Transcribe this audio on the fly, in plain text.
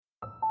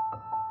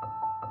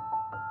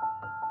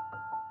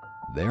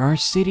There are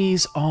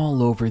cities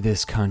all over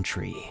this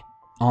country,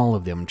 all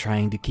of them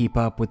trying to keep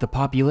up with the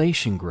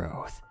population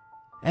growth.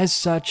 As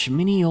such,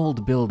 many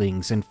old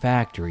buildings and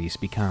factories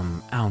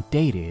become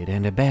outdated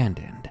and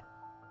abandoned.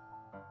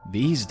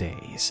 These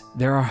days,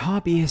 there are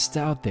hobbyists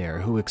out there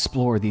who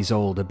explore these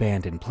old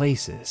abandoned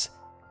places,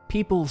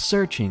 people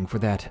searching for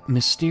that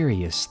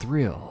mysterious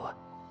thrill.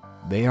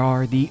 They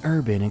are the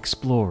urban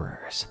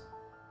explorers.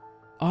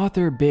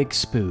 Author Big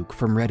Spook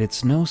from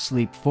Reddit's No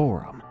Sleep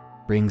Forum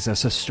brings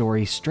us a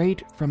story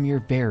straight from your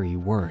very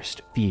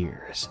worst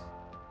fears.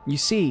 You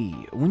see,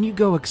 when you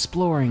go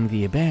exploring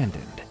the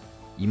abandoned,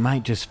 you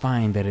might just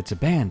find that it's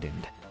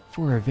abandoned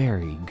for a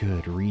very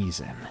good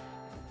reason.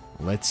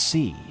 Let's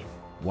see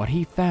what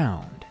he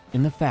found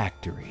in the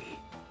factory.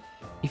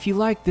 If you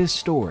like this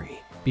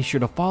story, be sure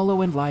to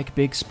follow and like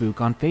Big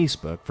Spook on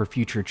Facebook for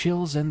future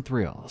chills and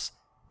thrills.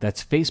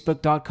 That's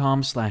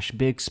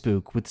facebook.com/Big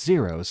Spook with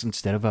zeros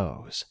instead of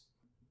O's.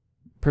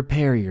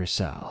 Prepare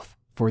yourself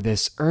for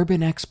this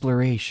urban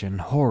exploration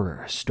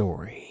horror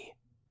story.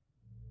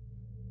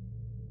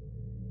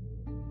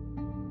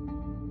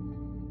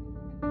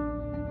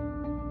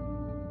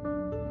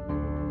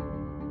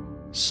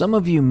 Some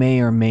of you may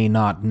or may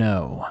not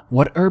know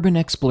what urban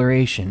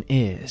exploration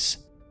is.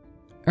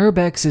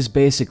 Urbex is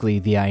basically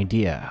the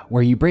idea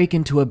where you break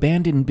into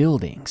abandoned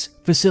buildings,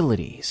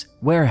 facilities,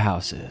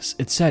 warehouses,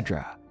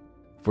 etc.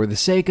 for the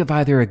sake of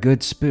either a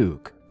good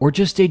spook or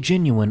just a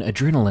genuine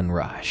adrenaline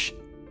rush.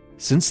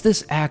 Since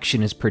this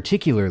action is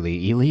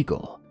particularly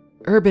illegal,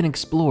 urban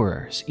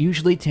explorers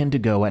usually tend to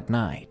go at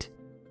night.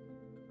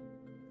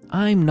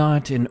 I'm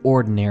not an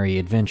ordinary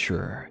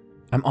adventurer.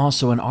 I'm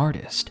also an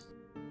artist.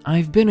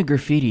 I've been a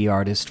graffiti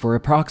artist for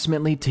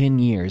approximately 10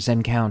 years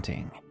and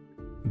counting.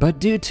 But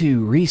due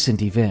to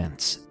recent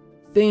events,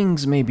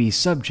 things may be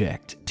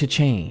subject to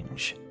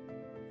change.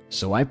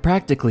 So I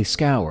practically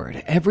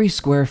scoured every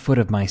square foot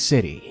of my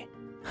city.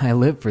 I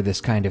live for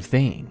this kind of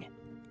thing.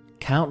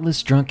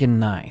 Countless drunken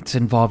nights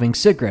involving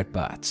cigarette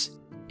butts,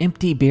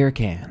 empty beer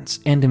cans,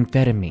 and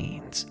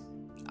amphetamines.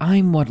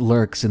 I'm what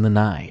lurks in the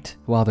night,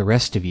 while the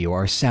rest of you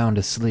are sound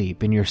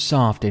asleep in your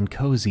soft and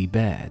cozy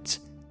beds.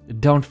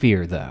 Don't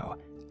fear though,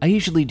 I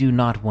usually do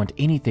not want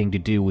anything to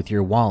do with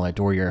your wallet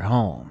or your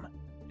home.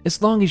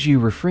 As long as you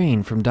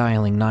refrain from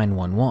dialing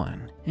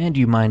 911 and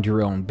you mind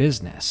your own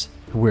business,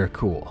 we're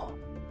cool.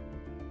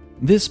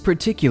 This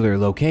particular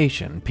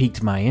location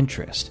piqued my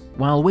interest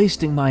while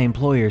wasting my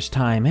employer's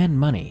time and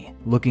money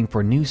looking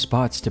for new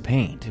spots to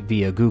paint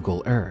via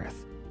Google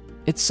Earth.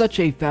 It's such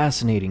a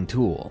fascinating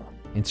tool.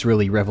 It's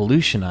really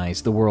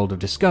revolutionized the world of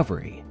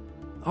discovery.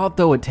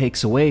 Although it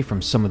takes away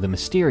from some of the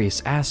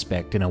mysterious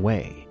aspect in a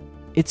way,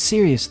 it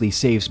seriously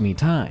saves me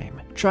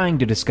time trying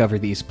to discover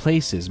these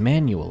places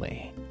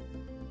manually.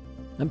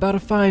 About a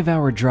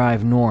 5-hour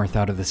drive north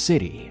out of the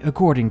city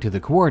according to the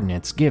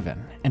coordinates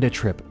given and a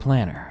trip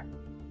planner.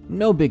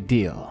 No big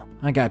deal,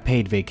 I got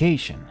paid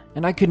vacation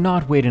and I could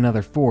not wait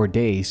another 4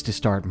 days to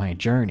start my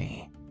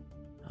journey.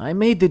 I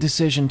made the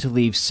decision to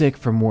leave sick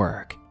from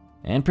work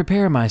and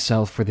prepare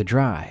myself for the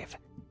drive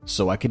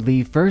so I could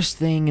leave first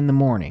thing in the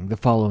morning the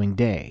following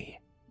day.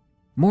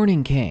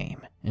 Morning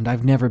came and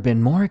I've never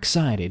been more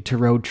excited to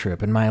road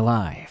trip in my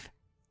life.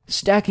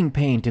 Stacking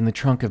paint in the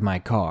trunk of my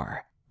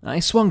car, I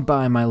swung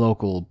by my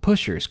local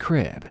pusher's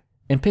crib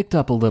and picked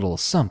up a little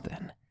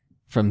something.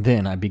 From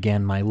then I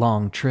began my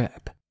long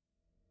trip.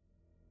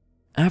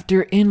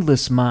 After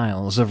endless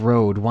miles of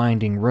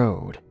winding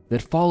road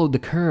that followed the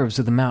curves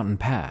of the mountain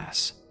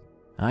pass,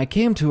 I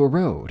came to a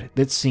road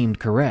that seemed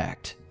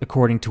correct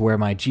according to where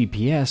my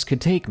GPS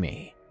could take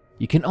me.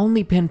 You can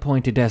only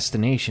pinpoint a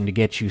destination to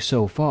get you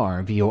so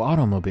far via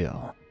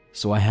automobile,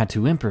 so I had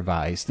to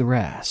improvise the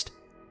rest.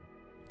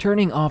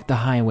 Turning off the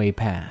highway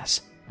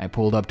pass, I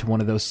pulled up to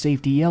one of those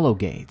safety yellow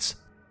gates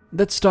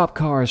that stop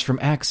cars from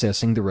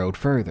accessing the road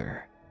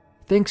further.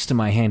 Thanks to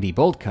my handy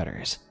bolt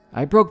cutters,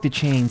 I broke the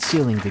chain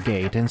sealing the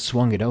gate and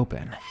swung it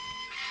open.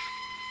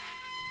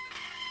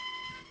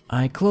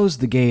 I closed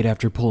the gate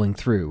after pulling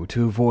through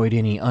to avoid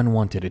any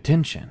unwanted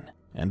attention,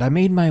 and I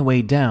made my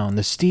way down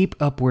the steep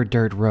upward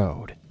dirt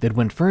road that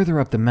went further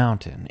up the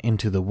mountain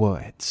into the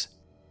woods.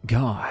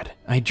 God,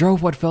 I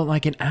drove what felt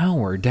like an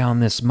hour down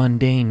this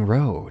mundane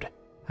road.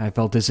 I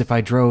felt as if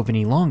I drove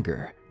any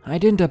longer,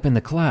 I'd end up in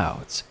the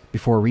clouds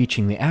before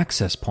reaching the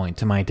access point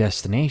to my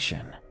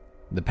destination.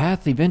 The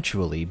path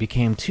eventually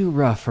became too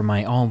rough for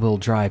my all-wheel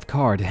drive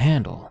car to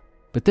handle,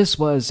 but this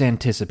was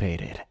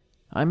anticipated.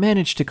 I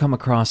managed to come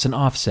across an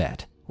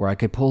offset where I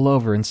could pull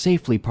over and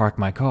safely park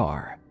my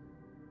car.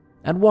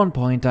 At one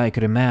point I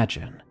could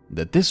imagine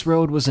that this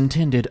road was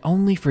intended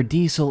only for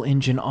diesel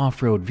engine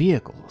off-road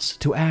vehicles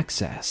to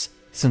access,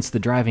 since the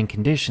driving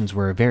conditions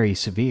were very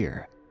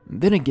severe.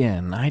 Then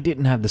again, I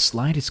didn't have the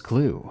slightest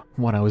clue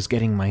what I was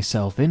getting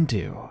myself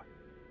into.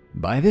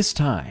 By this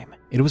time,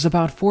 it was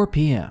about 4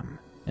 p.m.,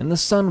 and the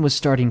sun was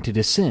starting to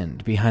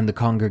descend behind the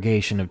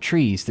congregation of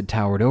trees that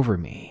towered over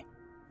me.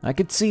 I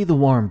could see the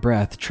warm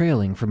breath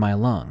trailing from my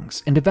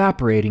lungs and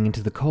evaporating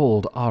into the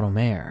cold autumn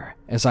air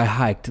as I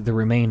hiked the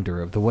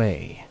remainder of the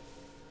way.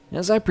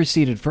 As I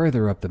proceeded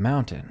further up the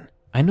mountain,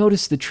 I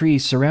noticed the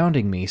trees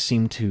surrounding me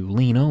seemed to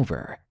lean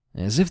over,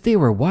 as if they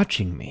were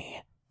watching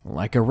me,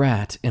 like a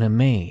rat in a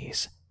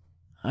maze.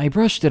 I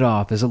brushed it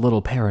off as a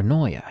little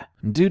paranoia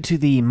due to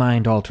the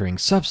mind-altering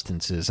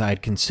substances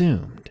I'd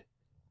consumed.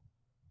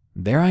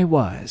 There I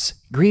was,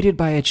 greeted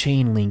by a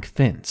chain-link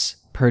fence.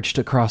 Perched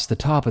across the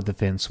top of the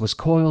fence was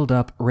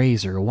coiled-up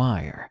razor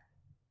wire.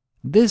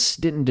 This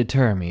didn't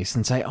deter me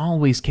since I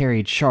always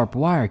carried sharp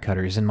wire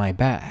cutters in my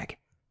bag.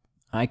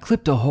 I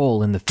clipped a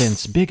hole in the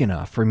fence big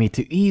enough for me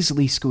to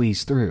easily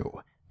squeeze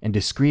through, and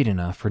discreet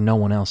enough for no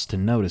one else to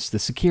notice the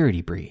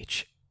security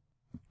breach.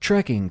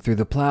 Trekking through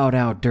the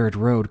plowed-out dirt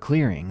road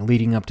clearing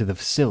leading up to the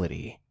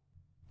facility,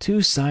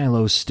 2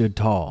 silos stood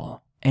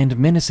tall and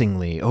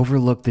menacingly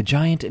overlooked the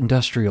giant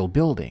industrial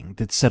building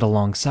that sat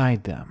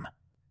alongside them.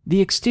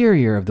 The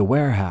exterior of the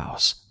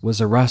warehouse was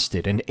a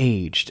rusted and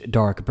aged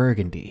dark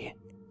burgundy,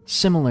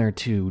 similar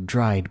to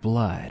dried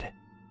blood.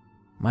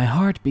 My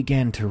heart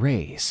began to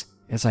race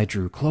as I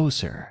drew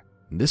closer.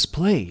 This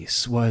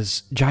place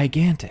was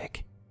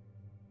gigantic.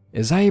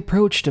 As I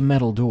approached a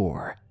metal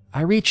door,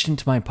 I reached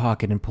into my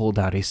pocket and pulled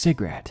out a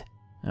cigarette.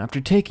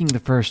 After taking the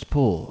first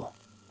pull,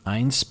 I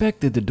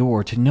inspected the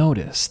door to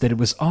notice that it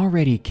was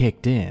already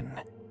kicked in.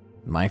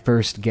 My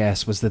first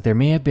guess was that there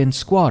may have been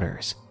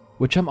squatters,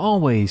 which I'm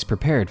always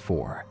prepared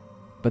for,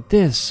 but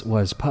this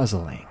was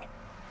puzzling.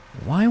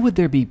 Why would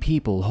there be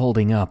people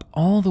holding up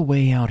all the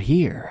way out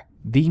here?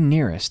 The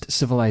nearest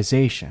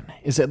civilization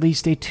is at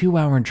least a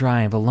 2-hour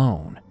drive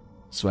alone,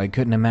 so I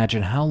couldn't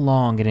imagine how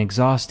long and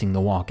exhausting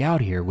the walk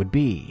out here would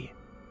be.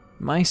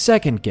 My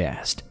second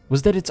guess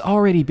was that it's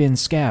already been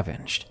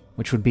scavenged,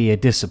 which would be a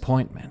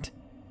disappointment.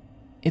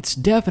 It's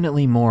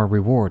definitely more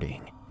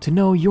rewarding to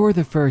know you're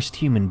the first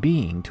human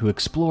being to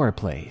explore a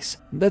place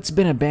that's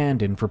been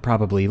abandoned for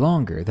probably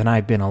longer than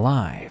I've been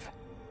alive.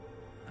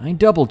 I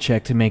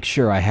double-checked to make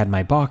sure I had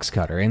my box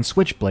cutter and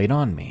switchblade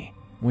on me,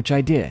 which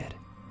I did,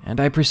 and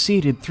I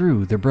proceeded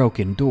through the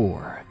broken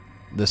door.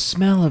 The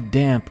smell of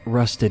damp,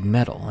 rusted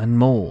metal and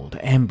mold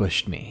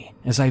ambushed me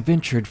as I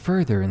ventured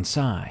further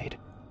inside.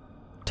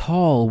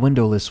 Tall,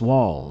 windowless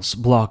walls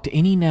blocked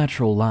any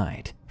natural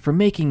light from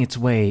making its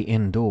way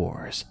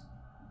indoors.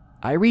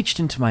 I reached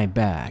into my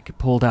bag,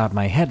 pulled out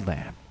my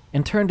headlamp,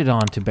 and turned it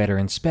on to better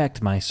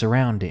inspect my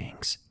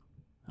surroundings.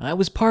 I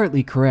was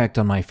partly correct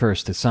on my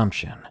first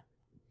assumption.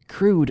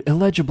 Crude,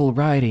 illegible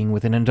writing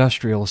with an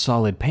industrial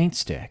solid paint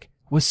stick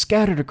was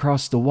scattered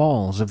across the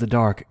walls of the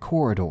dark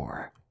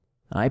corridor.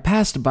 I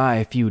passed by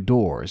a few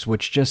doors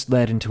which just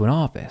led into an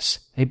office,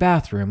 a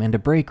bathroom, and a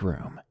break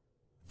room.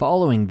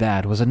 Following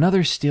that was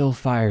another steel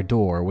fire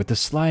door with a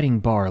sliding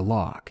bar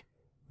lock.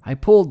 I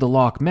pulled the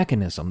lock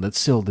mechanism that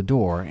sealed the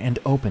door and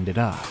opened it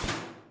up.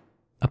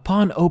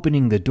 Upon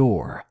opening the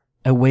door,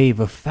 a wave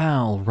of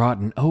foul,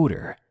 rotten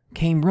odor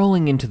came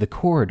rolling into the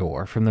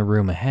corridor from the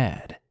room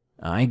ahead.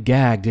 I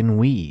gagged and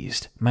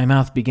wheezed. My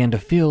mouth began to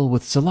fill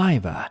with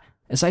saliva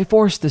as I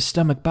forced the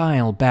stomach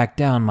bile back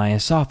down my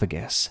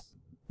esophagus.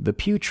 The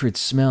putrid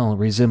smell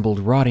resembled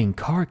rotting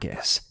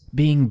carcass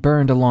being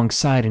burned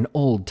alongside an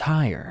old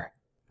tire.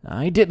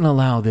 I didn't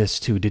allow this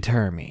to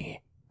deter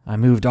me. I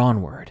moved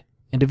onward,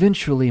 and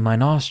eventually my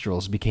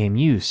nostrils became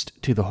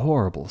used to the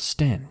horrible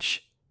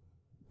stench.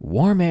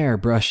 Warm air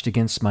brushed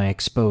against my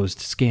exposed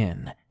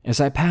skin as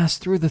I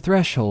passed through the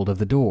threshold of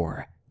the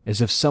door,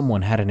 as if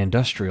someone had an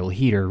industrial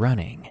heater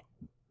running.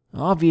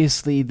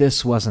 Obviously,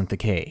 this wasn't the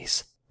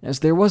case, as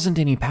there wasn't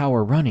any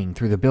power running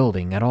through the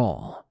building at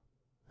all.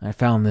 I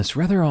found this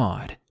rather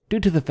odd, due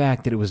to the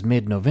fact that it was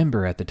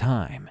mid-November at the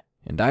time,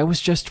 and I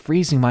was just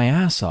freezing my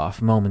ass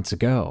off moments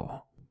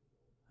ago.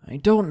 I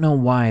don't know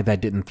why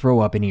that didn't throw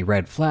up any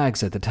red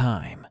flags at the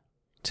time.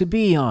 To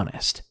be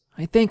honest,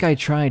 I think I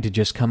tried to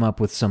just come up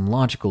with some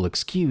logical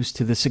excuse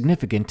to the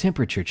significant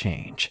temperature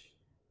change.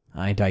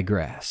 I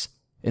digress.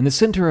 In the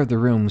center of the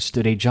room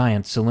stood a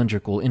giant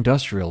cylindrical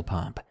industrial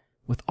pump,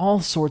 with all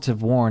sorts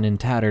of worn and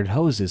tattered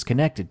hoses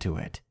connected to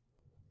it.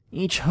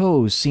 Each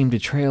hose seemed to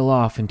trail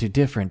off into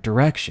different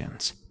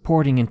directions,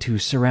 porting into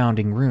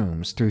surrounding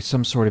rooms through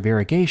some sort of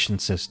irrigation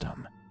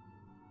system.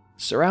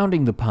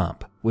 Surrounding the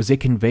pump was a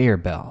conveyor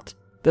belt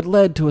that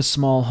led to a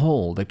small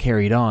hole that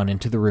carried on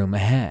into the room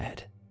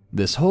ahead.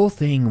 This whole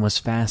thing was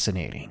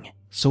fascinating,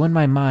 so in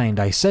my mind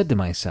I said to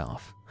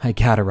myself, I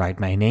gotta write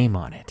my name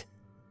on it.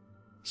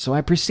 So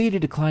I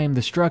proceeded to climb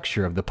the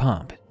structure of the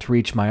pump to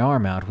reach my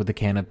arm out with a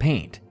can of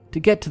paint to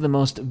get to the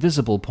most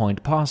visible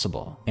point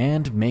possible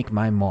and make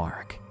my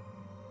mark.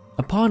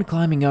 Upon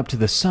climbing up to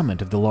the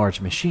summit of the large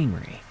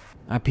machinery,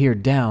 I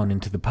peered down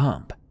into the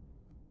pump.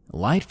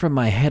 Light from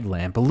my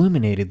headlamp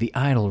illuminated the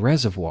idle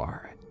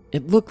reservoir.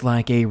 It looked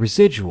like a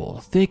residual,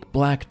 thick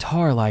black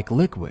tar-like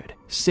liquid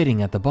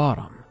sitting at the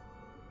bottom.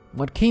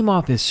 What came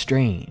off as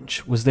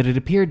strange was that it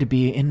appeared to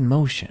be in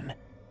motion,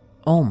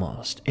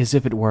 almost as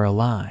if it were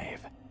alive.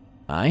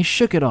 I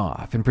shook it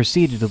off and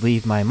proceeded to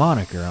leave my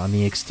moniker on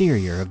the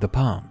exterior of the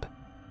pump.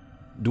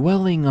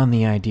 Dwelling on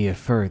the idea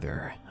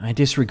further, I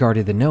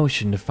disregarded the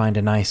notion to find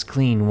a nice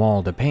clean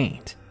wall to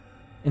paint.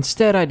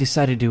 Instead, I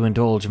decided to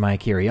indulge my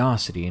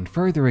curiosity and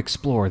further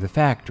explore the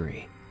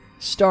factory,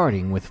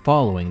 starting with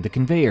following the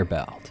conveyor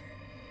belt.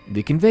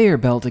 The conveyor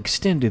belt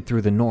extended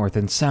through the north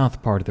and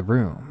south part of the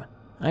room.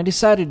 I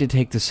decided to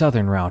take the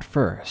southern route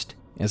first,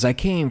 as I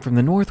came from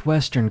the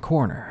northwestern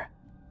corner.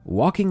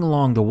 Walking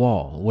along the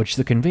wall which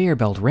the conveyor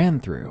belt ran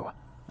through,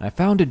 I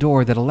found a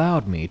door that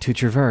allowed me to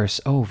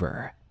traverse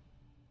over.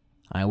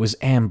 I was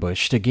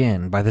ambushed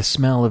again by the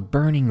smell of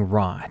burning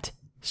rot.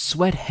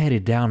 Sweat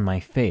headed down my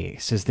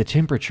face as the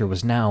temperature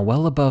was now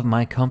well above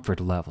my comfort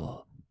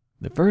level.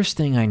 The first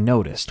thing I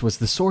noticed was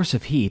the source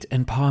of heat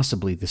and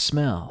possibly the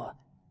smell.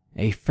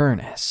 A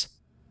furnace.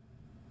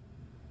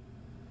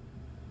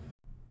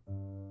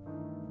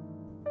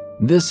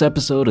 This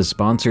episode is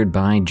sponsored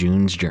by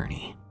June's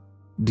Journey.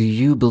 Do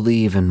you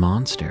believe in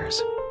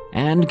monsters?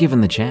 And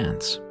given the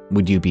chance,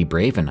 would you be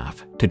brave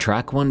enough to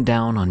track one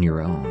down on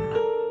your own?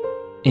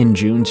 In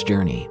June's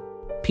Journey,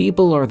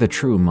 people are the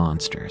true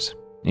monsters,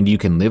 and you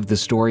can live the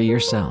story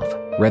yourself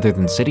rather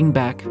than sitting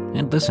back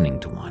and listening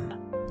to one.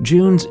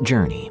 June's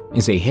Journey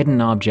is a hidden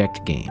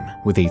object game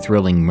with a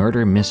thrilling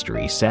murder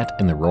mystery set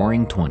in the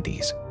roaring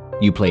 20s.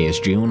 You play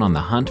as June on the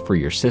hunt for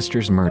your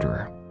sister's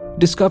murderer.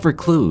 Discover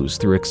clues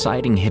through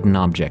exciting hidden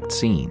object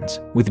scenes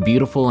with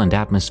beautiful and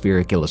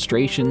atmospheric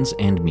illustrations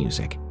and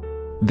music.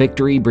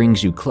 Victory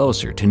brings you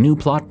closer to new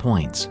plot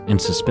points and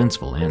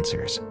suspenseful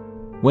answers.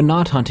 When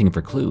not hunting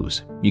for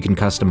clues, you can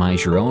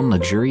customize your own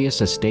luxurious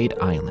estate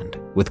island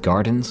with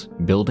gardens,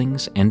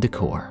 buildings, and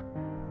decor.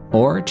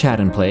 Or chat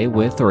and play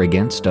with or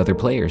against other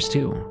players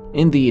too,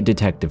 in the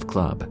Detective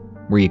Club,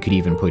 where you could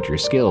even put your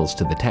skills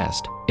to the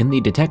test in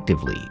the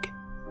Detective League.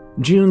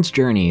 June's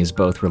Journey is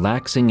both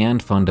relaxing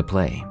and fun to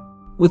play.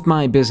 With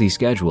my busy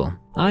schedule,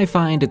 I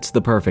find it's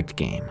the perfect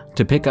game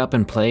to pick up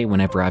and play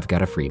whenever I've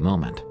got a free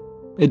moment.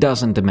 It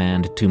doesn't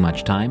demand too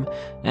much time,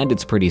 and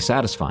it's pretty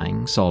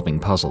satisfying solving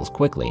puzzles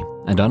quickly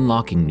and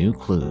unlocking new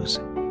clues.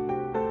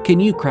 Can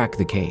you crack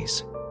the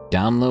case?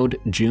 Download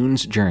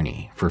June's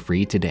Journey for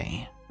free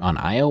today on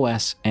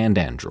iOS and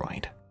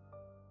Android.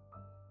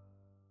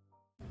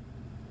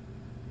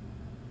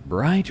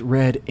 Bright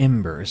red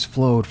embers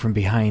flowed from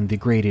behind the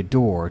grated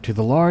door to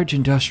the large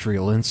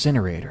industrial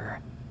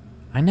incinerator.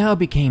 I now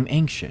became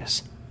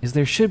anxious, as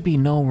there should be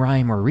no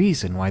rhyme or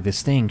reason why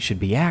this thing should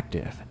be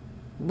active,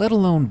 let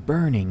alone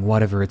burning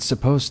whatever it's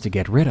supposed to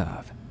get rid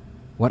of.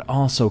 What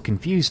also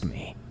confused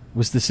me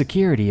was the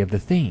security of the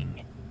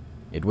thing.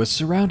 It was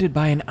surrounded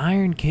by an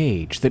iron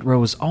cage that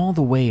rose all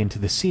the way into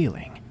the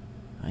ceiling.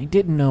 I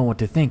didn't know what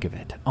to think of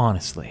it,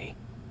 honestly.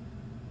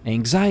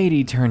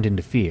 Anxiety turned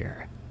into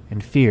fear,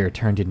 and fear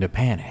turned into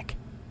panic.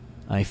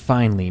 I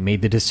finally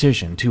made the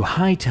decision to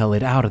hightail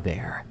it out of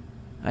there.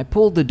 I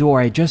pulled the door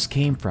I just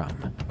came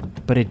from,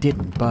 but it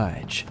didn't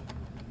budge.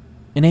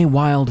 In a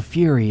wild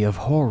fury of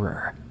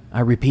horror,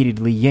 I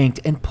repeatedly yanked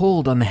and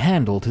pulled on the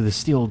handle to the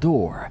steel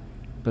door,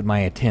 but my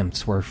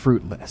attempts were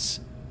fruitless.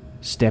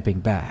 Stepping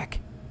back,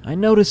 I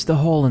noticed the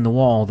hole in the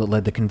wall that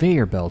led the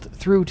conveyor belt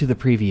through to the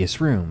previous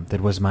room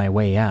that was my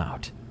way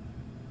out.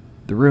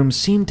 The room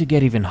seemed to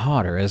get even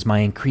hotter as my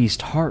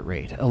increased heart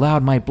rate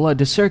allowed my blood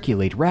to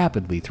circulate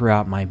rapidly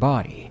throughout my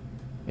body.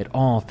 It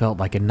all felt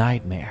like a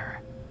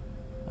nightmare.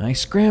 I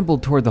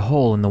scrambled toward the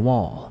hole in the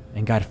wall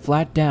and got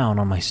flat down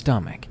on my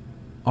stomach,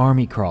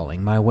 army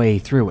crawling my way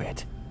through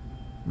it.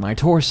 My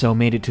torso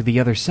made it to the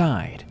other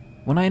side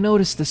when I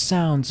noticed the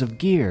sounds of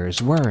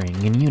gears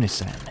whirring in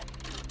unison.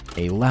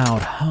 A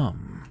loud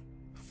hum,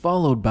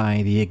 followed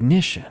by the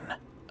ignition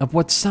of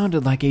what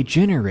sounded like a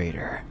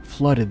generator,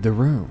 flooded the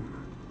room.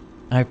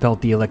 I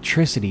felt the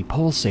electricity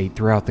pulsate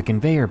throughout the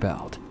conveyor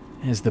belt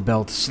as the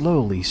belt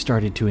slowly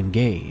started to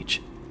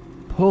engage,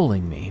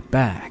 pulling me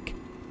back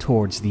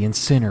towards the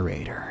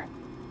incinerator.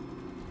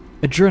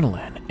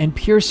 Adrenaline and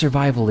pure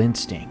survival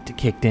instinct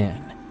kicked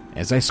in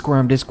as I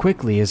squirmed as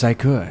quickly as I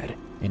could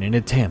in an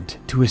attempt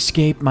to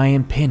escape my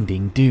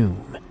impending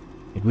doom.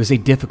 It was a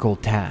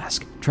difficult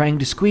task, trying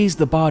to squeeze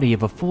the body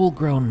of a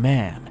full-grown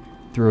man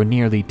through a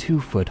nearly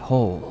 2-foot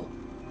hole.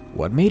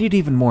 What made it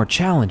even more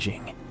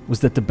challenging was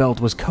that the belt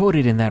was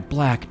coated in that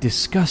black,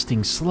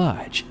 disgusting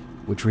sludge,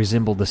 which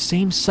resembled the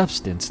same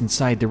substance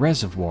inside the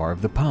reservoir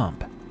of the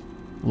pump.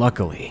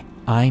 Luckily,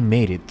 I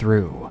made it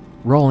through,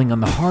 rolling on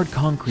the hard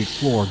concrete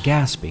floor,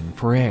 gasping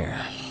for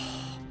air.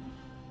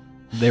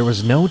 There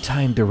was no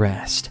time to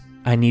rest.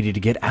 I needed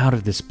to get out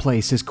of this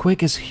place as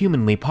quick as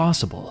humanly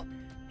possible.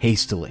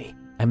 Hastily,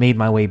 I made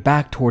my way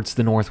back towards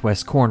the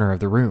northwest corner of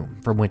the room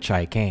from which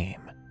I came.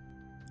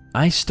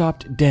 I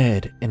stopped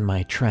dead in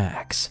my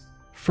tracks,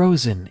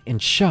 frozen in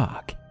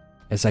shock,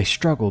 as I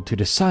struggled to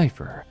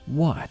decipher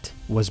what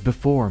was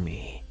before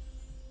me.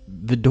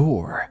 The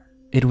door,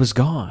 it was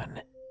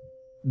gone.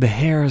 The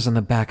hairs on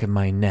the back of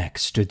my neck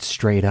stood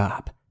straight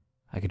up.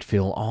 I could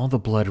feel all the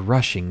blood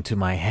rushing to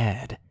my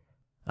head.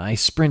 I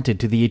sprinted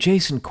to the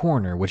adjacent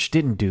corner, which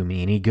didn't do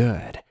me any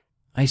good.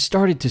 I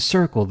started to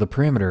circle the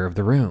perimeter of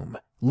the room,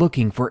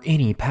 looking for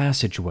any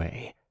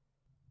passageway.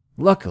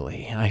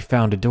 Luckily, I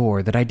found a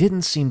door that I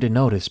didn't seem to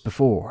notice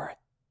before.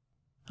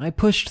 I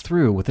pushed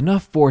through with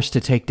enough force to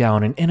take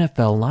down an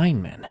NFL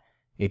lineman.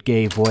 It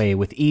gave way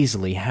with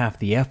easily half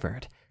the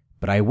effort,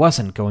 but I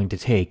wasn't going to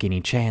take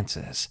any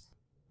chances.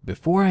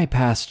 Before I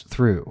passed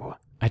through,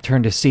 I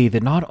turned to see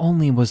that not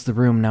only was the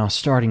room now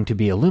starting to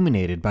be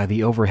illuminated by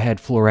the overhead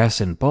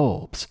fluorescent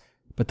bulbs,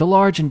 but the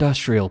large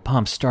industrial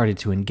pump started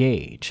to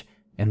engage,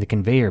 and the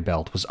conveyor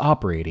belt was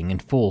operating in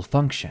full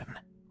function.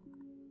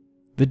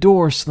 The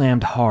door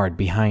slammed hard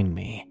behind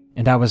me,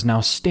 and I was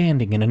now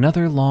standing in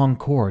another long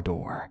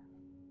corridor.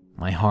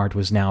 My heart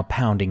was now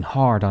pounding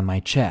hard on my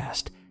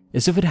chest,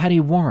 as if it had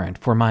a warrant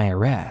for my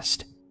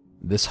arrest.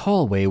 This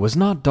hallway was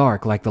not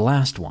dark like the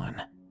last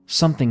one.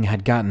 Something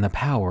had gotten the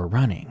power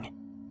running.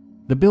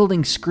 The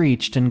building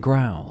screeched and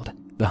growled.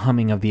 The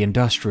humming of the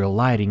industrial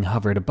lighting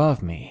hovered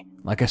above me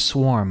like a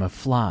swarm of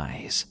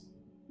flies.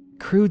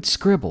 Crude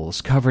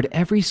scribbles covered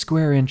every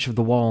square inch of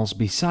the walls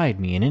beside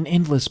me in an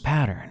endless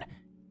pattern,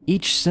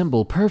 each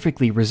symbol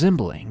perfectly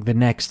resembling the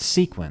next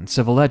sequence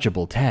of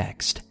illegible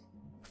text.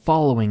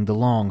 Following the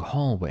long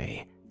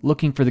hallway,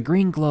 looking for the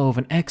green glow of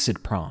an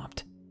exit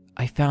prompt,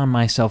 I found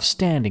myself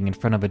standing in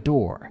front of a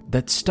door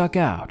that stuck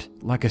out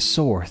like a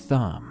sore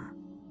thumb.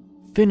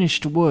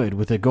 Finished wood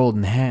with a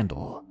golden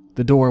handle,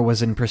 the door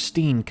was in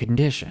pristine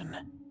condition.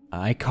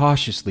 I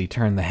cautiously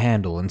turned the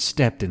handle and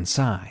stepped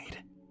inside.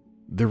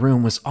 The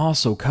room was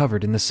also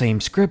covered in the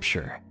same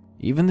scripture.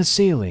 Even the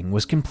ceiling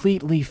was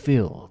completely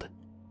filled.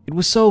 It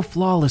was so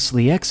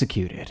flawlessly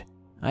executed,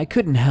 I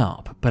couldn't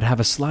help but have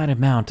a slight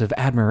amount of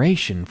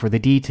admiration for the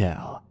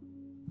detail.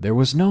 There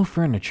was no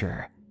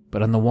furniture,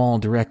 but on the wall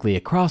directly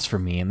across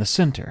from me in the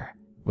center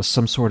was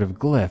some sort of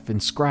glyph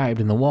inscribed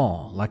in the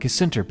wall like a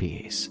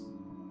centerpiece.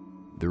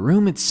 The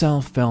room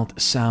itself felt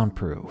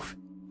soundproof.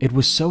 It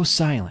was so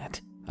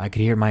silent, I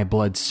could hear my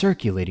blood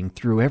circulating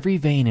through every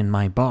vein in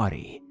my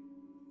body.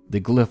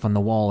 The glyph on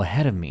the wall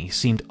ahead of me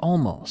seemed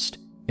almost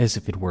as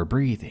if it were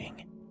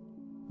breathing.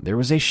 There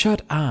was a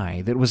shut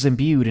eye that was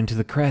imbued into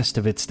the crest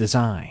of its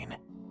design.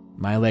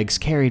 My legs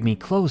carried me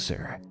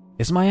closer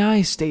as my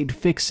eyes stayed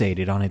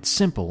fixated on its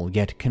simple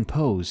yet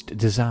composed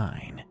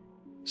design.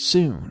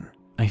 Soon,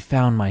 I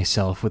found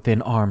myself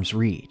within arm's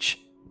reach,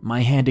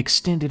 my hand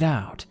extended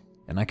out,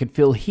 and I could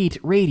feel heat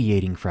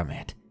radiating from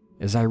it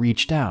as I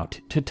reached out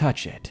to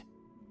touch it.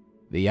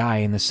 The eye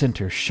in the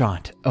center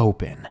shot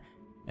open,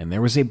 and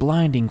there was a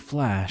blinding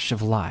flash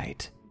of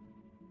light.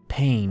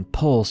 Pain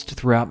pulsed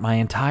throughout my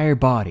entire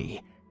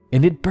body,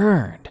 and it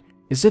burned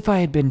as if I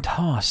had been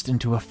tossed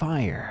into a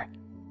fire.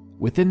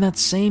 Within that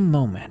same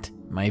moment,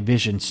 my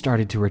vision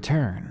started to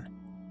return.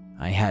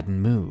 I hadn't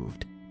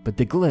moved, but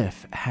the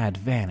glyph had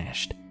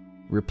vanished,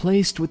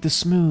 replaced with the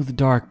smooth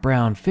dark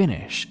brown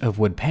finish of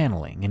wood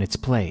paneling in its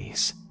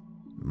place.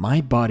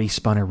 My body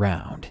spun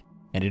around,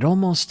 and it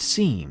almost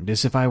seemed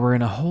as if I were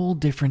in a whole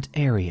different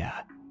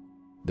area.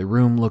 The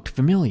room looked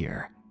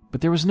familiar,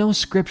 but there was no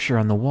scripture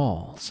on the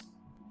walls.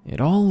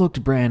 It all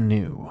looked brand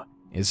new,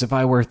 as if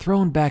I were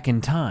thrown back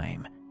in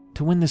time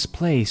to when this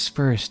place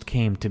first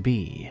came to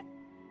be.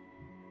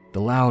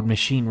 The loud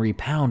machinery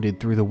pounded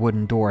through the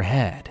wooden door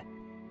head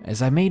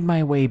as I made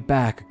my way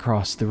back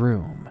across the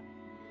room.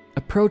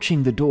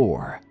 Approaching the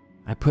door,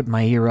 I put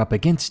my ear up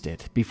against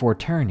it before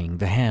turning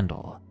the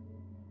handle.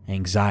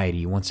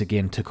 Anxiety once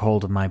again took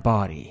hold of my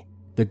body.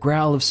 The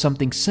growl of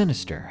something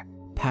sinister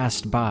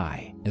passed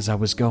by as I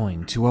was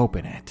going to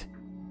open it.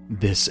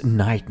 This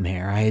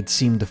nightmare I had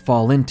seemed to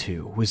fall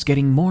into was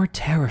getting more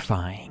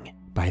terrifying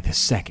by the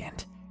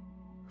second.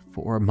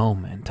 For a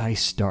moment, I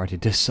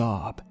started to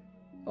sob.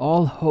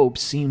 All hope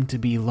seemed to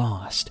be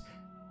lost,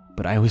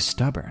 but I was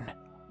stubborn.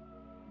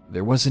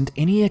 There wasn't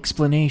any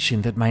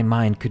explanation that my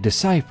mind could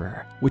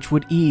decipher which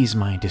would ease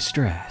my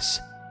distress.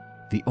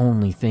 The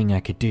only thing I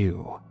could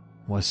do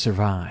was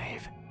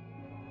survive.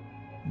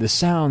 The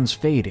sounds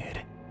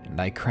faded,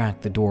 and I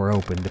cracked the door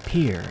open to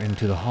peer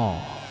into the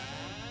hall.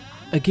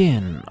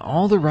 Again,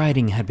 all the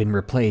writing had been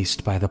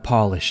replaced by the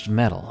polished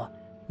metal,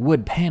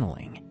 wood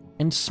paneling,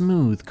 and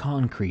smooth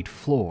concrete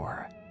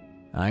floor.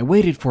 I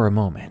waited for a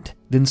moment,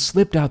 then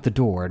slipped out the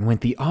door and went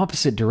the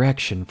opposite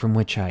direction from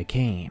which I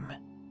came.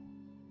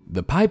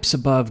 The pipes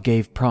above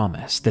gave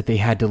promise that they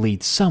had to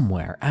lead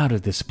somewhere out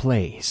of this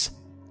place.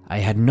 I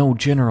had no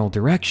general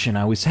direction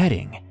I was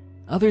heading,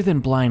 other than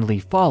blindly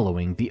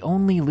following the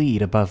only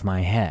lead above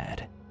my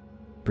head.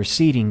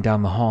 Proceeding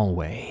down the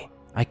hallway,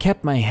 I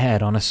kept my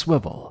head on a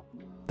swivel.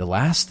 The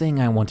last thing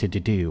I wanted to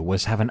do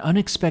was have an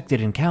unexpected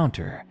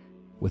encounter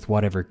with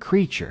whatever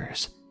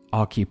creatures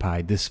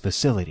occupied this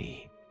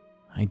facility.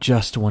 I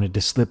just wanted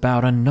to slip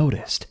out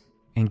unnoticed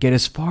and get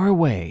as far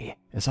away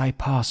as I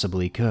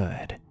possibly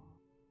could.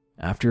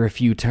 After a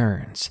few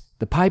turns,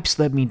 the pipes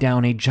led me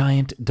down a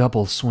giant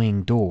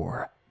double-swing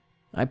door.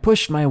 I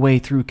pushed my way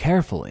through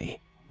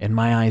carefully, and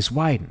my eyes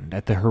widened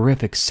at the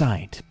horrific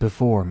sight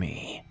before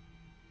me.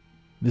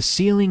 The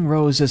ceiling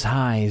rose as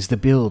high as the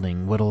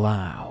building would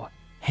allow.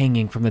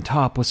 Hanging from the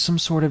top was some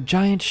sort of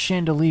giant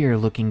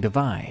chandelier-looking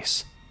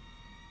device.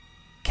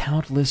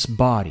 Countless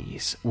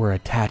bodies were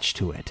attached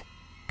to it,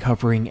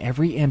 covering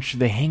every inch of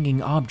the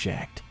hanging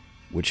object,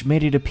 which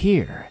made it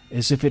appear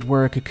as if it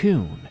were a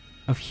cocoon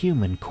of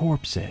human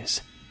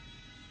corpses.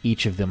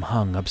 Each of them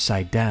hung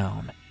upside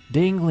down,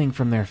 dangling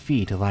from their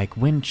feet like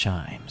wind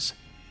chimes.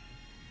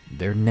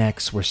 Their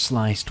necks were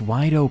sliced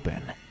wide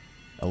open,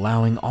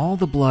 allowing all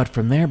the blood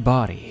from their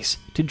bodies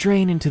to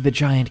drain into the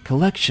giant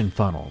collection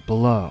funnel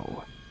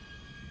below.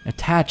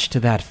 Attached to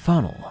that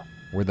funnel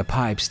were the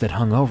pipes that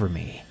hung over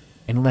me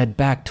and led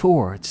back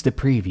towards the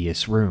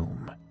previous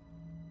room.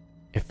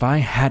 If I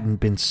hadn't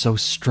been so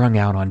strung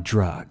out on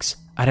drugs,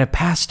 I'd have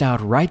passed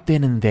out right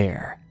then and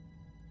there.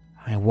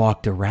 I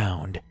walked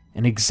around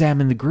and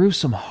examined the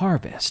gruesome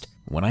harvest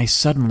when I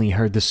suddenly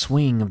heard the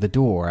swing of the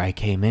door I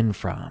came in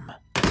from.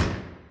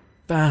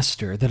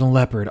 Faster than a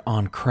leopard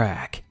on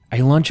crack, I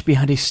lunged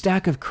behind a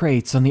stack of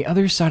crates on the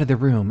other side of the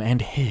room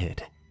and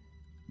hid.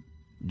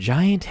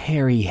 Giant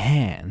hairy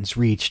hands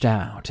reached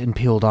out and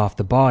peeled off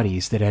the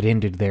bodies that had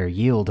ended their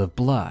yield of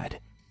blood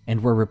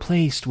and were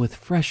replaced with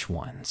fresh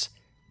ones.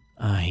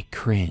 I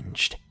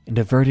cringed and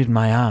averted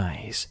my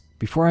eyes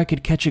before I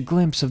could catch a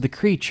glimpse of the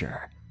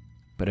creature,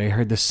 but I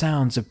heard the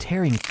sounds of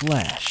tearing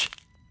flesh,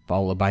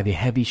 followed by the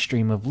heavy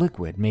stream of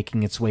liquid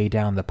making its way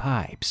down the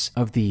pipes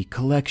of the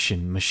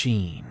collection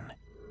machine.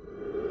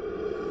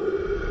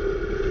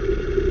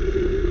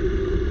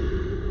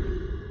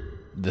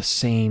 The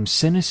same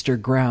sinister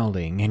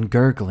growling and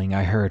gurgling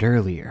I heard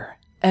earlier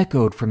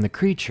echoed from the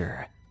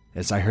creature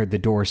as I heard the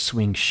door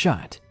swing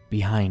shut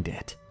behind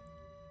it.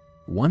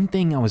 One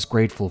thing I was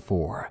grateful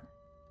for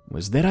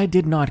was that I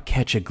did not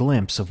catch a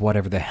glimpse of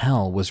whatever the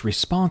hell was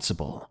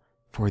responsible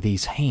for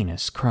these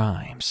heinous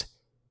crimes.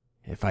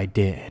 If I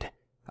did,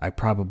 I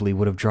probably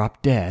would have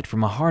dropped dead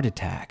from a heart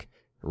attack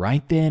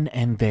right then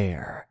and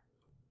there.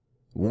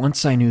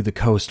 Once I knew the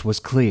coast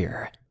was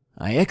clear,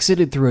 I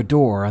exited through a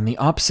door on the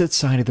opposite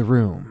side of the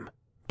room.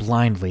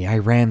 Blindly, I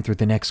ran through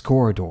the next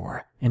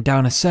corridor and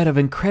down a set of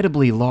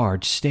incredibly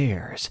large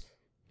stairs.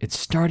 It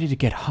started to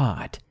get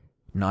hot,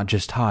 not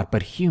just hot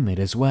but humid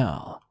as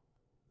well.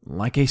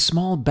 Like a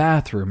small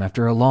bathroom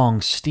after a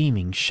long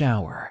steaming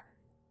shower.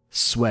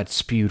 Sweat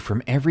spewed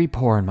from every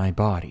pore in my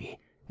body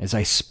as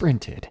I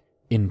sprinted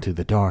into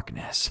the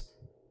darkness.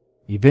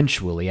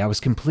 Eventually, I was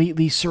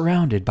completely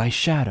surrounded by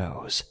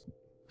shadows.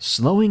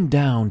 Slowing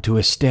down to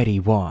a steady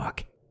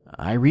walk,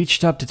 I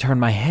reached up to turn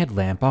my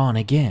headlamp on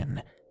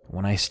again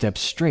when I stepped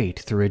straight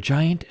through a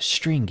giant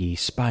stringy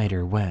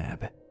spider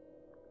web.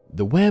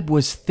 The web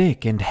was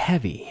thick and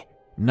heavy,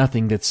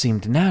 nothing that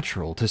seemed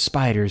natural to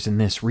spiders in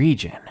this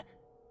region.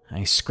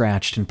 I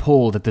scratched and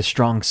pulled at the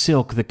strong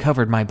silk that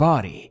covered my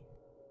body.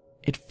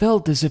 It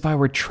felt as if I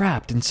were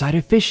trapped inside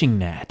a fishing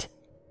net.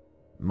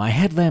 My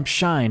headlamp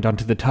shined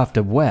onto the tuft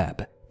of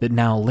web that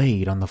now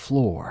laid on the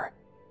floor.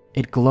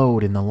 It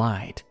glowed in the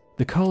light,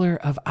 the color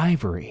of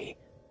ivory,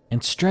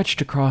 and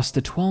stretched across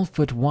the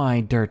 12-foot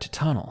wide dirt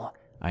tunnel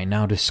I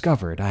now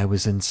discovered I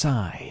was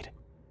inside.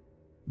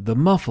 The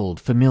muffled,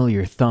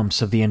 familiar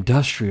thumps of the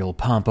industrial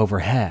pump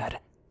overhead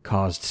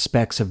caused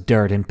specks of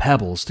dirt and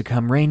pebbles to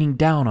come raining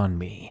down on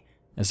me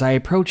as I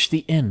approached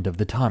the end of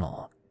the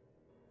tunnel.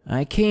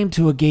 I came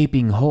to a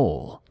gaping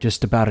hole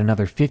just about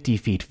another 50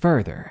 feet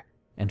further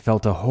and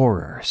felt a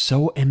horror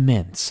so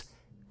immense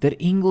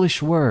that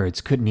English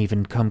words couldn't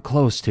even come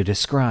close to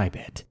describe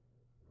it.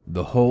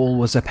 The hole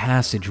was a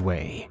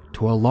passageway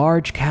to a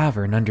large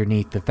cavern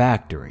underneath the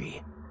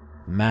factory.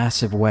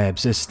 Massive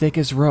webs as thick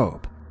as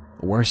rope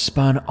were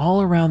spun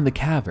all around the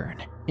cavern,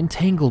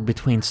 entangled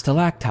between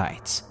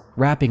stalactites,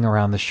 wrapping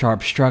around the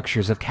sharp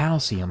structures of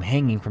calcium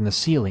hanging from the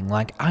ceiling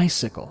like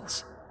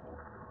icicles.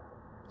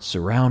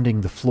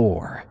 Surrounding the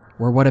floor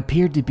were what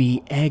appeared to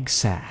be egg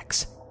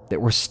sacs that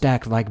were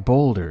stacked like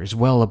boulders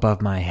well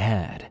above my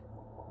head.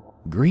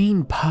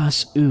 Green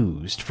pus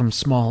oozed from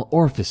small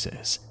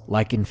orifices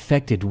like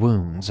infected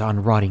wounds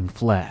on rotting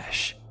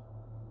flesh.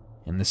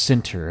 In the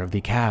center of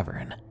the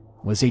cavern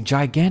was a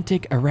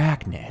gigantic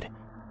arachnid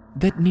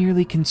that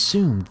nearly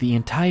consumed the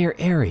entire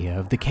area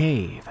of the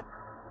cave.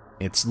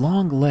 Its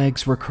long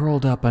legs were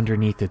curled up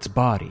underneath its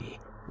body,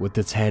 with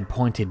its head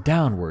pointed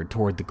downward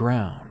toward the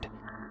ground.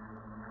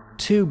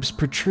 Tubes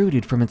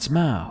protruded from its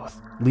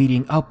mouth,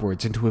 leading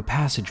upwards into a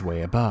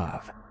passageway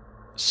above.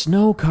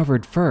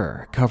 Snow-covered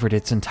fur covered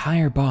its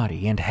entire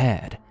body and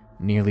head,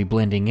 nearly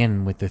blending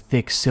in with the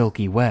thick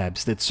silky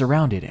webs that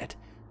surrounded it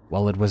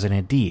while it was in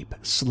a deep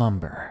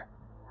slumber.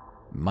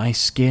 My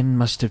skin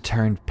must have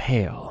turned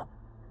pale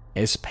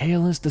as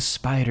the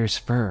spider's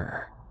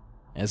fur,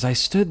 as I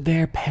stood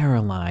there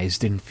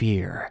paralyzed in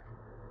fear.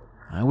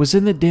 I was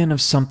in the den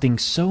of something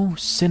so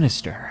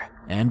sinister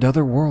and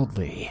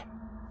otherworldly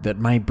that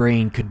my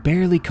brain could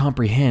barely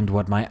comprehend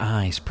what my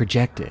eyes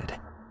projected.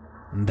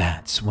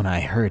 That's when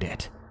I heard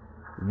it.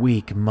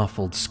 Weak,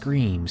 muffled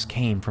screams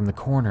came from the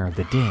corner of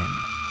the den.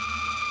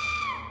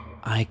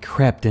 I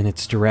crept in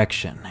its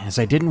direction as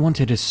I didn't want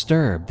to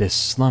disturb this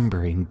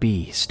slumbering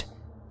beast.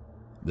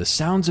 The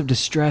sounds of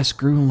distress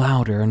grew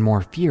louder and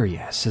more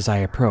furious as I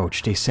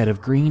approached a set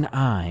of green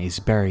eyes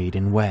buried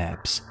in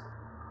webs.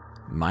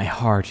 My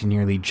heart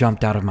nearly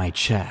jumped out of my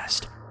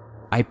chest.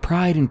 I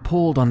pried and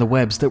pulled on the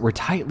webs that were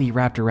tightly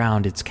wrapped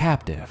around its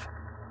captive.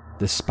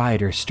 The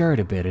spider stirred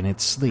a bit in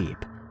its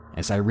sleep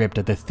as I ripped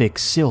at the thick,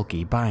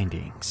 silky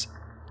bindings.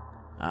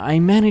 I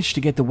managed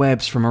to get the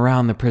webs from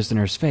around the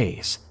prisoner's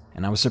face,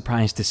 and I was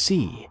surprised to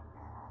see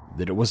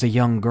that it was a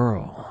young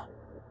girl.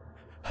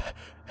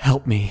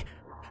 "Help me.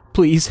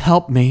 Please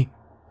help me,"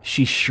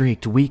 she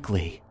shrieked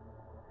weakly.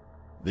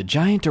 The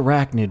giant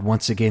arachnid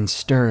once again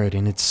stirred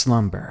in its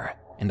slumber,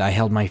 and I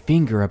held my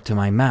finger up to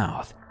my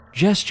mouth,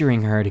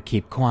 gesturing her to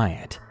keep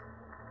quiet.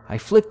 I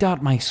flicked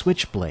out my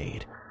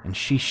switchblade, and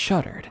she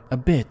shuddered a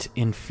bit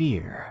in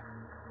fear.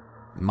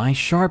 My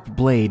sharp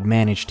blade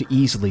managed to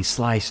easily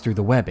slice through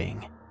the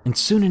webbing, and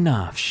soon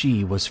enough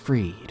she was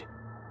freed.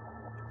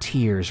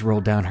 Tears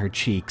rolled down her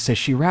cheeks as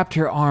she wrapped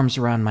her arms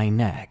around my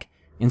neck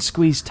and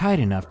squeezed tight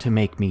enough to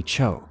make me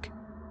choke.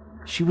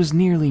 She was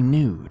nearly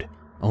nude.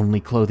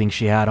 Only clothing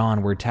she had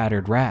on were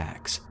tattered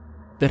rags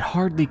that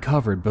hardly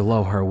covered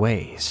below her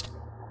waist.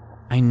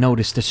 I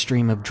noticed a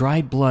stream of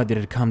dried blood that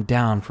had come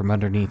down from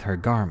underneath her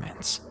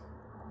garments.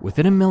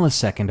 Within a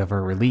millisecond of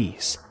her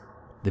release,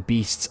 the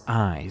beast's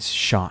eyes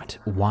shot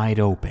wide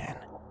open.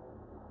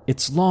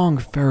 Its long,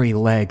 furry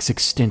legs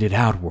extended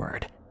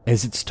outward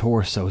as its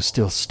torso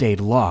still stayed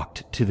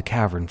locked to the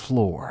cavern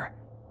floor.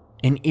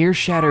 An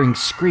ear-shattering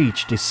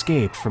screech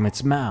escaped from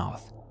its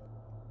mouth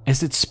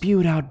as it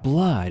spewed out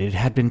blood it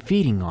had been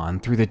feeding on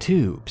through the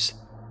tubes.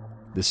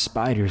 The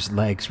spider's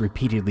legs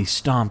repeatedly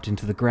stomped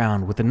into the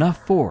ground with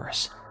enough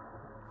force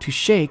to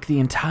shake the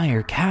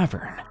entire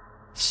cavern.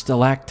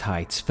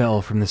 Stalactites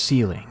fell from the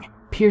ceiling,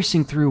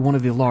 piercing through one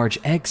of the large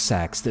egg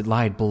sacs that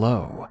lied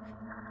below.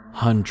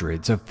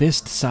 Hundreds of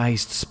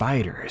fist-sized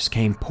spiders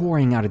came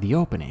pouring out of the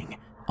opening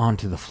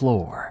onto the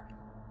floor.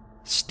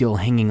 Still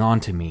hanging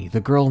onto me,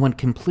 the girl went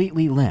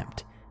completely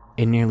limp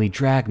and nearly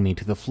dragged me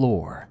to the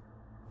floor.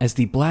 As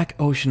the black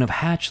ocean of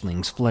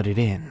hatchlings flooded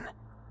in,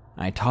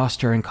 I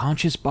tossed her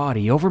unconscious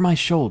body over my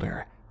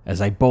shoulder as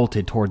I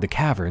bolted toward the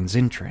cavern's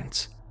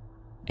entrance.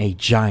 A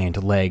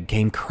giant leg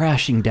came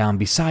crashing down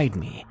beside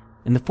me,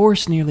 and the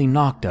force nearly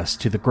knocked us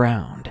to the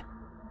ground.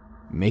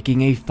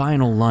 Making a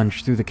final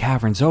lunge through the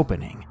cavern's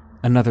opening,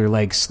 another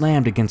leg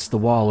slammed against the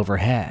wall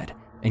overhead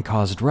and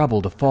caused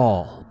rubble to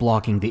fall,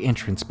 blocking the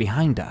entrance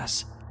behind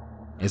us,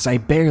 as I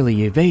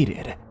barely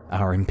evaded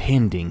our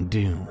impending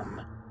doom.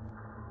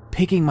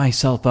 Picking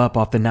myself up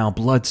off the now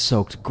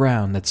blood-soaked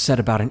ground that set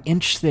about an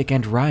inch thick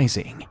and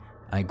rising,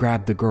 I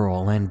grabbed the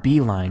girl and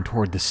beelined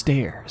toward the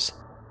stairs.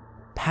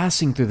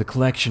 Passing through the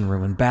collection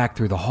room and back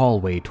through the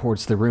hallway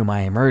towards the room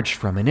I emerged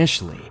from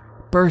initially,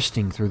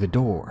 bursting through the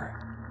door.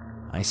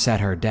 I sat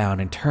her down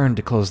and turned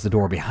to close the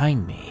door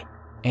behind me.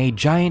 A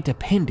giant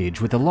appendage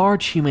with a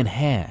large human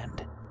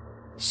hand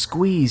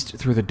squeezed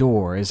through the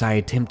door as I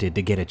attempted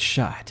to get it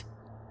shut.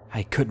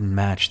 I couldn't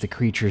match the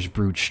creature's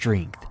brute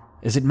strength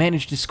as it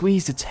managed to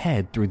squeeze its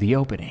head through the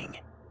opening.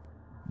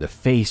 The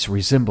face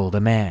resembled a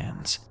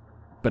man's,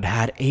 but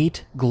had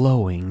 8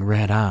 glowing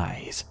red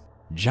eyes.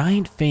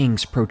 Giant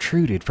fangs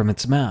protruded from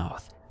its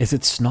mouth as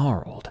it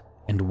snarled,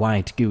 and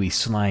white gooey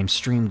slime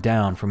streamed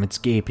down from its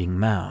gaping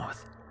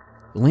mouth.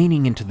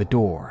 Leaning into the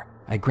door,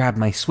 I grabbed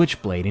my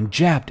switchblade and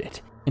jabbed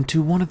it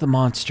into one of the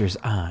monster's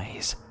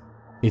eyes.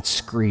 It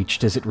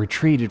screeched as it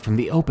retreated from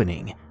the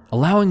opening,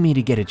 allowing me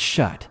to get it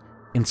shut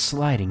and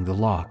sliding the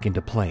lock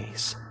into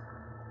place.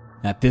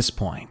 At this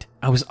point,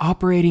 I was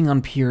operating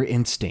on pure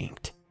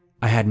instinct.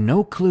 I had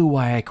no clue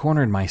why I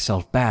cornered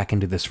myself back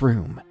into this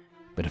room,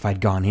 but if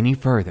I'd gone any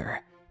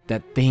further,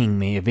 that thing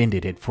may have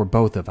ended it for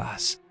both of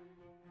us.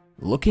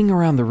 Looking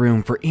around the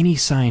room for any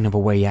sign of a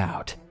way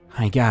out,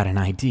 I got an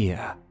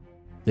idea.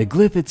 The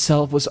glyph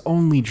itself was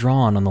only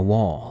drawn on the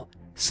wall.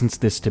 Since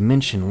this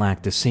dimension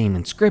lacked the same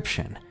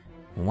inscription,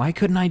 why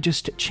couldn't I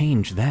just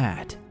change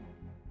that?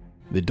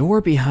 The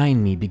door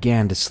behind me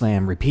began to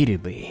slam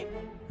repeatedly.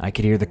 I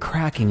could hear the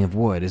cracking of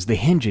wood as the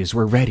hinges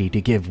were ready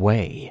to give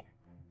way.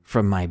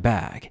 From my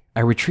bag, I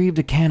retrieved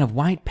a can of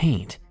white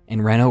paint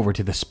and ran over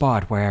to the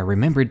spot where I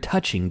remembered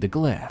touching the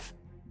glyph.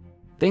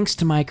 Thanks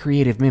to my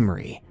creative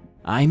memory,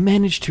 I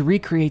managed to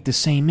recreate the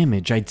same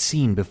image I'd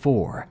seen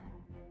before.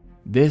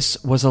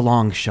 This was a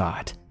long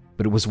shot,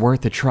 but it was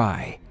worth a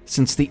try,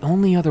 since the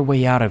only other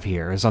way out of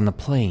here is on the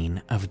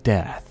plane of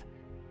death.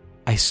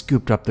 I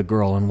scooped up the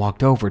girl and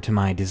walked over to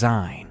my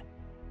design,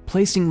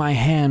 placing my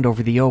hand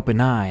over the open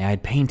eye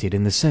I'd painted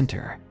in the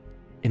center.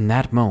 In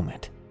that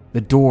moment,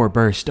 the door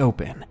burst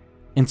open,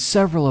 and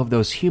several of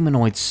those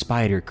humanoid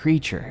spider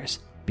creatures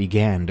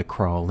began to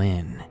crawl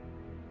in.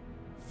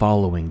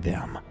 Following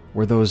them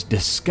were those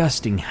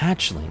disgusting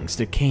hatchlings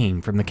that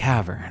came from the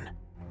cavern.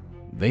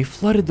 They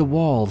flooded the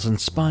walls and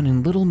spun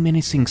in little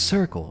menacing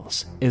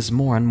circles as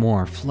more and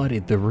more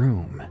flooded the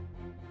room.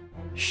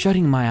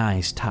 Shutting my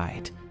eyes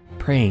tight,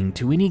 praying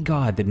to any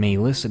god that may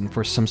listen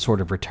for some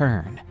sort of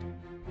return,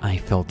 I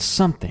felt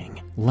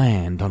something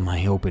land on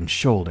my open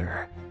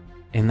shoulder.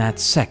 In that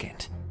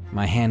second,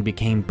 my hand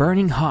became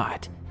burning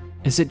hot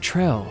as it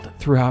trailed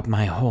throughout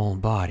my whole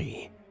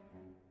body.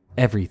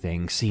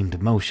 Everything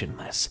seemed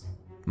motionless.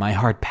 My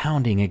heart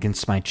pounding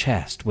against my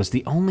chest was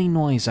the only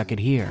noise I could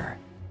hear.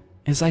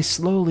 As I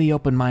slowly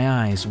opened my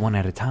eyes one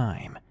at a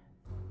time,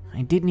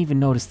 I didn't even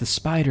notice the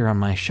spider on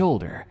my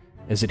shoulder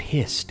as it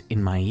hissed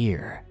in my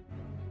ear.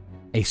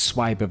 A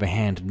swipe of a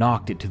hand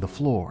knocked it to the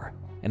floor,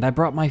 and I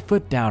brought my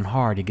foot down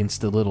hard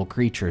against the little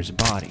creature's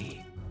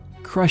body,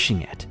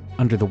 crushing it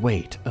under the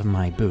weight of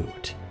my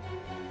boot.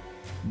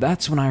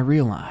 That's when I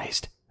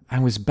realized I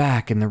was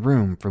back in the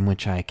room from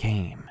which I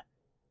came.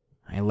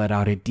 I let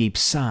out a deep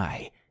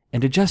sigh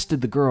and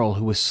adjusted the girl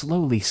who was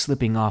slowly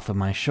slipping off of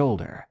my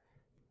shoulder.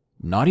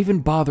 Not even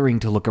bothering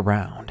to look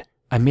around,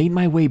 I made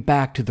my way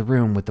back to the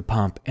room with the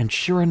pump, and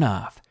sure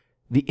enough,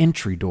 the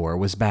entry door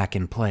was back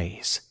in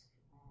place.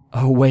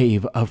 A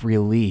wave of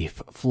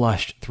relief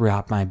flushed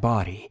throughout my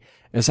body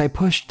as I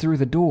pushed through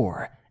the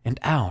door and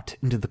out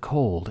into the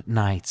cold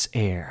night's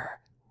air.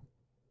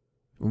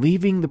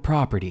 Leaving the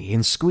property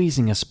and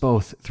squeezing us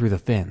both through the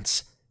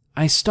fence,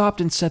 I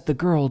stopped and set the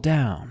girl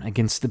down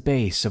against the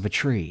base of a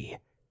tree.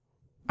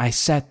 I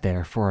sat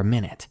there for a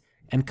minute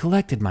and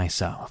collected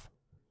myself,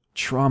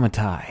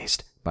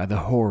 traumatized by the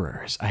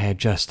horrors I had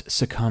just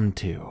succumbed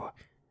to.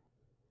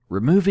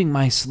 Removing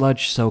my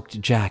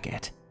sludge-soaked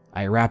jacket,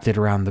 I wrapped it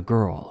around the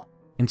girl,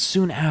 and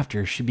soon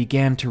after she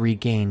began to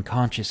regain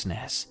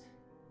consciousness.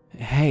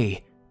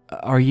 "Hey,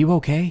 are you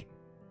okay?"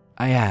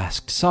 I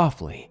asked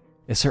softly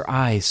as her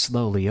eyes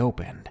slowly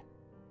opened.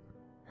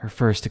 Her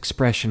first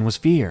expression was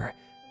fear.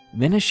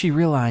 Then as she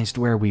realized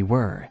where we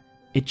were,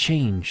 it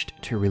changed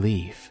to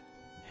relief.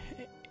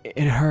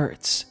 "It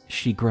hurts,"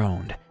 she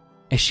groaned,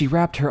 as she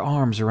wrapped her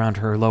arms around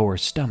her lower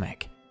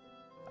stomach.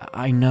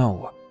 "I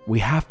know. We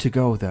have to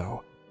go,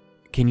 though.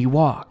 Can you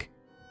walk?"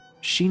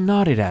 She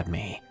nodded at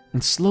me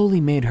and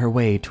slowly made her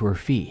way to her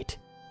feet.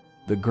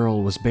 The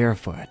girl was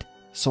barefoot,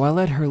 so I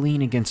let her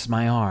lean against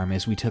my arm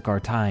as we took our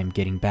time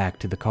getting back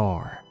to the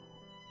car.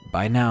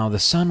 By now, the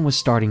sun was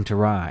starting to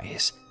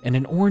rise, and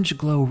an orange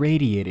glow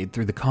radiated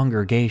through the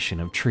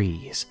congregation of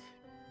trees.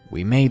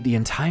 We made the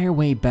entire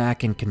way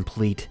back in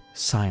complete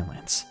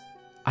silence.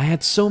 I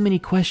had so many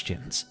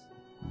questions,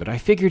 but I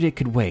figured it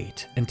could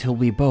wait until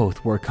we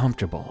both were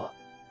comfortable.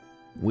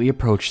 We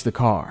approached the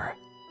car.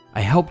 I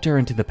helped her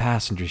into the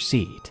passenger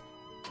seat.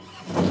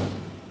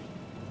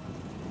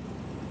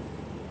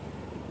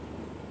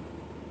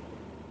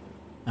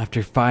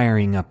 After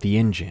firing up the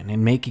engine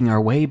and making our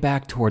way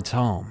back towards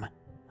home,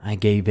 I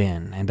gave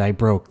in and I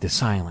broke the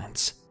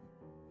silence.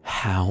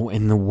 "How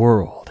in the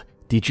world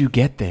did you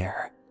get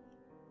there?"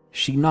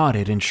 She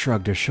nodded and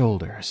shrugged her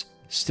shoulders,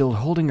 still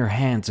holding her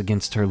hands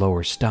against her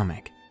lower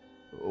stomach.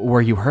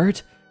 "Were you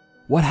hurt?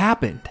 What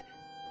happened?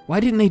 Why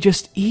didn't they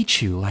just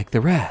eat you like the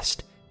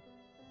rest?"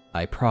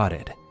 I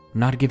prodded,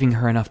 not giving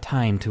her enough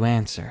time to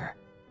answer.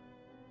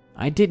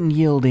 I didn't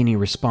yield any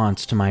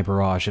response to my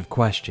barrage of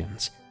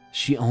questions.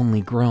 She only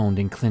groaned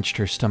and clenched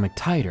her stomach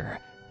tighter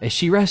as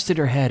she rested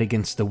her head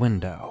against the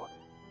window.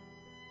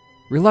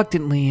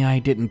 Reluctantly, I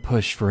didn't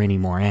push for any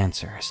more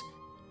answers,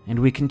 and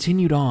we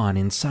continued on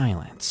in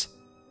silence.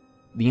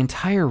 The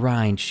entire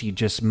ride she'd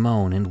just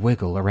moan and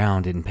wiggle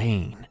around in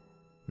pain.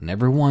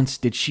 Never once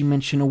did she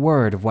mention a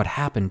word of what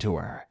happened to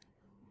her.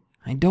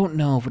 I don't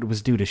know if it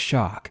was due to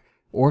shock,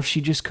 or if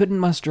she just couldn't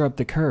muster up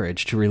the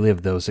courage to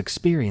relive those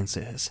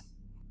experiences.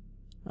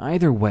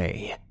 Either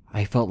way,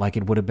 I felt like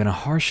it would have been a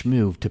harsh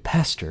move to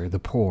pester the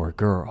poor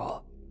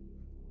girl.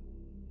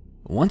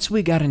 Once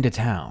we got into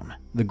town,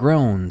 the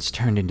groans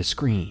turned into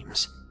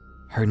screams.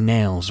 Her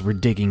nails were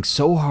digging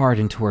so hard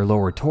into her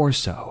lower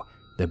torso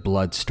that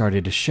blood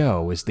started to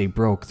show as they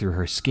broke through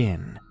her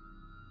skin.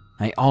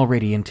 I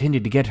already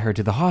intended to get her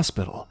to the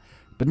hospital,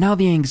 but now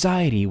the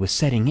anxiety was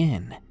setting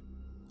in.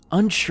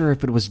 Unsure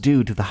if it was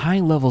due to the high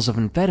levels of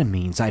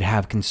amphetamines I'd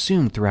have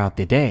consumed throughout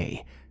the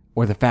day,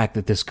 or the fact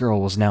that this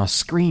girl was now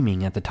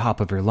screaming at the top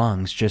of her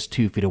lungs just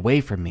 2 feet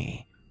away from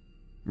me.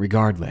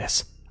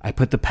 Regardless, I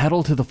put the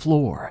pedal to the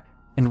floor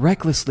and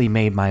recklessly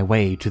made my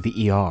way to the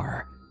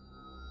ER.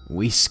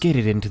 We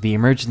skidded into the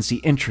emergency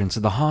entrance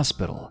of the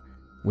hospital.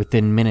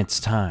 Within minutes'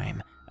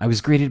 time, I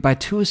was greeted by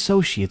 2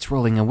 associates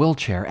rolling a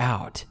wheelchair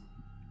out.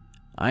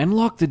 I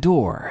unlocked the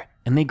door,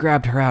 and they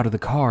grabbed her out of the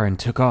car and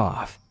took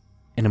off.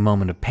 In a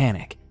moment of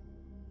panic,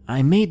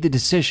 I made the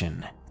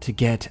decision to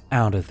get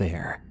out of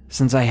there,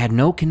 since I had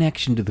no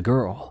connection to the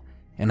girl,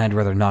 and I'd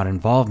rather not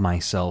involve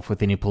myself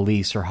with any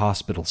police or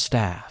hospital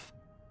staff.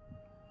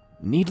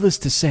 Needless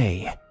to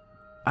say,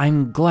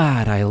 I'm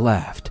glad I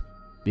left,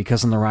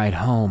 because on the ride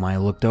home I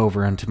looked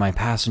over onto my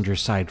passenger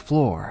side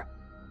floor,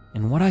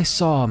 and what I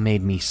saw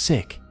made me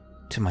sick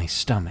to my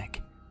stomach.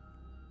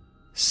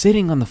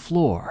 Sitting on the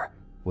floor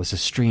was a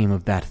stream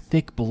of that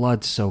thick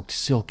blood-soaked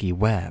silky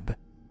web.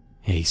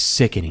 A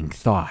sickening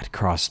thought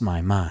crossed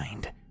my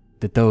mind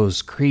that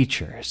those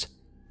creatures,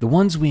 the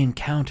ones we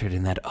encountered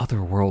in that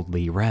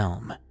otherworldly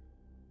realm,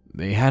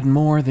 they had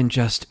more than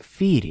just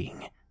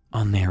feeding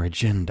on their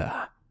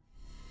agenda.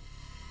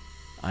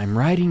 I'm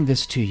writing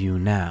this to you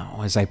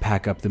now as I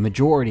pack up the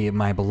majority of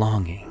my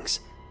belongings.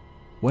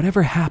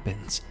 Whatever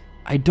happens,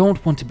 I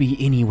don't want to be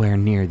anywhere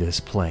near this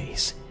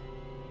place.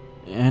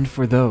 And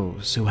for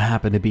those who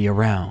happen to be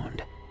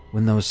around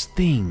when those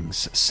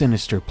things'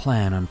 sinister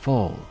plan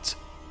unfolds,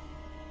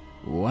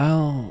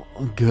 well,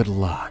 good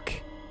luck.